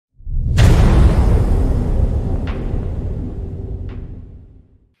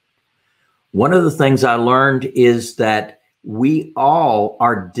One of the things I learned is that we all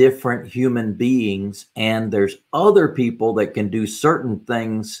are different human beings, and there's other people that can do certain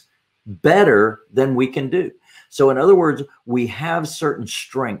things better than we can do. So, in other words, we have certain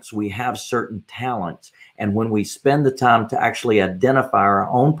strengths, we have certain talents. And when we spend the time to actually identify our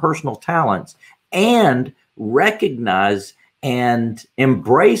own personal talents and recognize and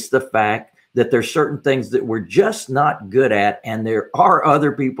embrace the fact that there's certain things that we're just not good at, and there are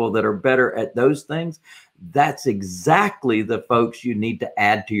other people that are better at those things, that's exactly the folks you need to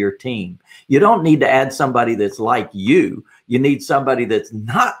add to your team. You don't need to add somebody that's like you. You need somebody that's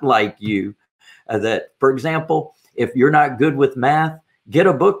not like you. That, for example, if you're not good with math, get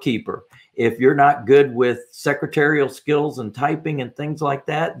a bookkeeper. If you're not good with secretarial skills and typing and things like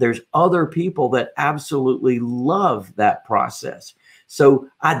that, there's other people that absolutely love that process. So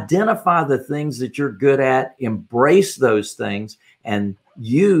identify the things that you're good at, embrace those things, and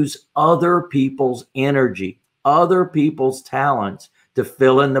use other people's energy, other people's talents to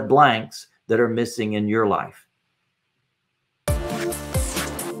fill in the blanks that are missing in your life.